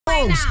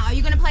songs. Now, are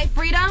you gonna play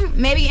Freedom?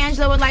 Maybe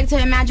Angela would like to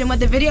imagine what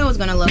the video is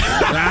gonna look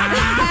like.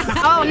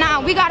 Oh,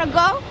 now we gotta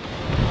go.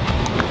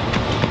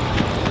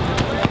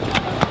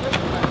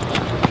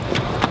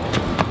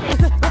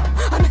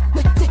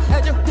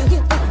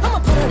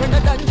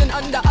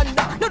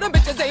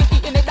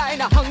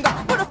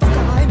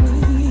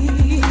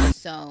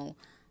 So,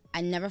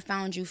 I never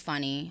found you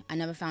funny. I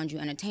never found you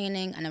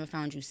entertaining. I never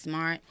found you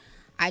smart.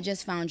 I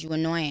just found you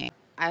annoying.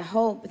 I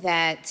hope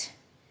that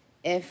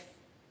if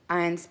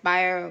I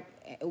inspire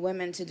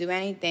women to do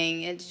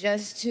anything, it's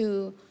just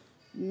to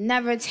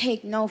never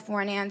take no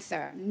for an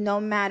answer. No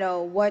matter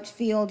what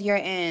field you're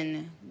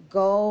in,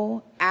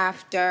 go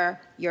after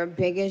your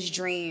biggest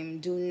dream.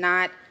 Do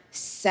not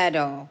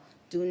settle.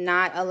 Do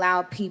not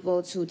allow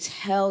people to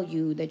tell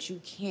you that you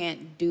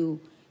can't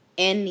do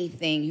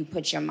anything you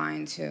put your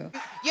mind to.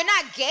 You're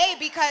not gay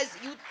because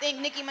you think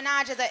Nicki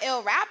Minaj is an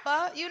ill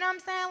rapper. You know what I'm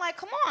saying? Like,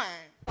 come on.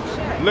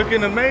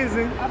 Looking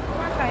amazing. Of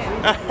course I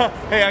am.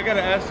 Hey, I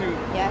gotta ask you,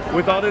 yes,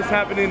 with all this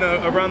happening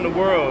around the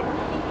world,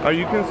 are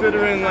you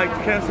considering like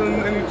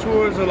canceling any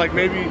tours or like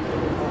maybe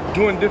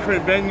doing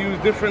different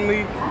venues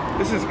differently?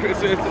 This is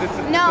it's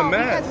a no,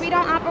 mess. because we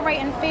don't operate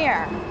in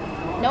fear.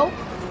 Nope.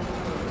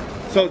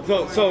 So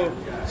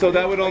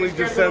that would only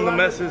just send the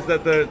message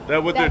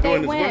that what they're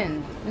doing is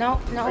win. No.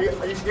 Are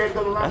you scared to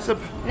go to line?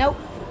 Nope.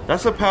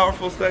 That's a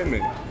powerful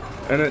statement,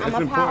 and it's I'm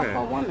a important.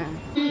 powerful woman.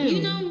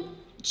 You know,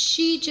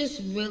 she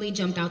just really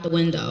jumped out the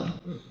window,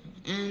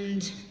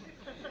 and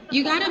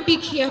you gotta be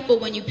careful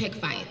when you pick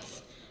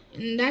fights.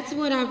 And that's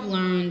what I've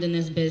learned in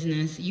this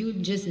business. You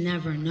just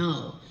never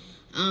know.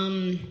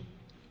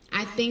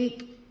 I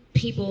think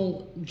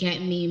people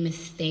get me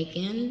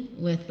mistaken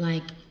with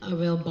like a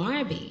real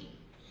Barbie.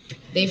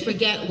 They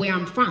forget where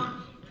I'm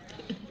from.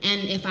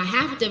 And if I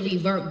have to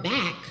revert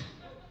back,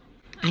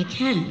 I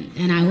can,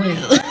 and I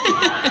will.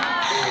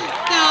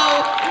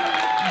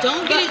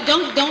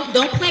 So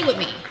don't play with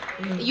me.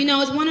 You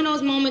know, it's one of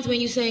those moments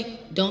when you say,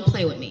 don't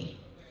play with me.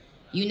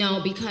 You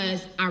know,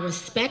 because I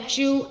respect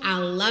you, I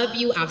love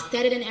you, I've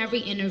said it in every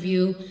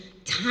interview,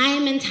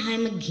 time and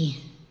time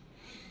again.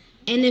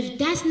 And if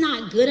that's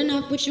not good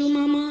enough with you,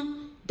 mama,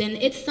 then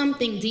it's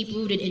something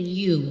deep-rooted in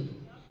you.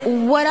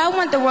 What I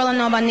want the world to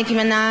know about Nicki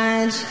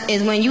Minaj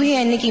is when you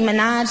hear Nicki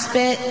Minaj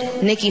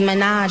spit, Nicki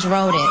Minaj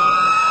wrote it.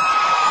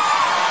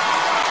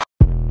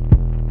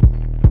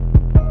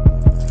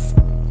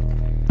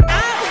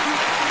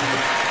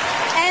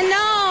 And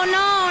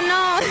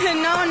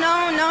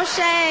no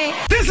shade.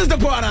 This is the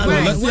part I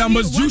like. Let's see how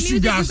much juice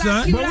you got,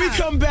 son. When we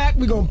come back,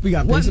 we got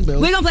pay some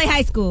bills. We're gonna play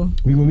high school.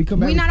 When we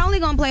come back, We not only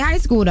gonna play high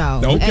school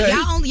though. Okay.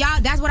 And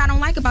y'all, that's what I don't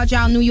like about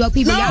y'all New York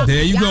people. No.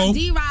 There you y'all go.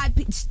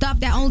 D-Rod stuff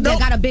that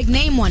got a big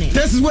name on it.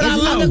 This is what I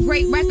There's love. other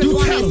great records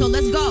on it, so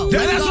let's go.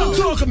 That's Let's what I'm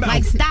go. talking about.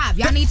 Like, stop.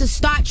 Y'all need to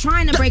start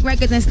trying to break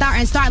records and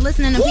start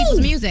listening to people's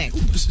music.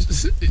 What,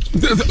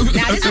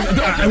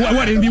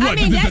 I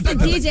mean, that's the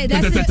DJ.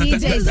 That's the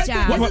DJ's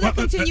job. This is a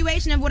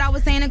continuation of what I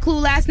was saying in Clue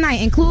last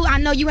night. And Clue, I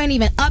know you ain't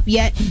even up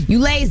yet. You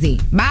lazy.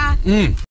 Bye.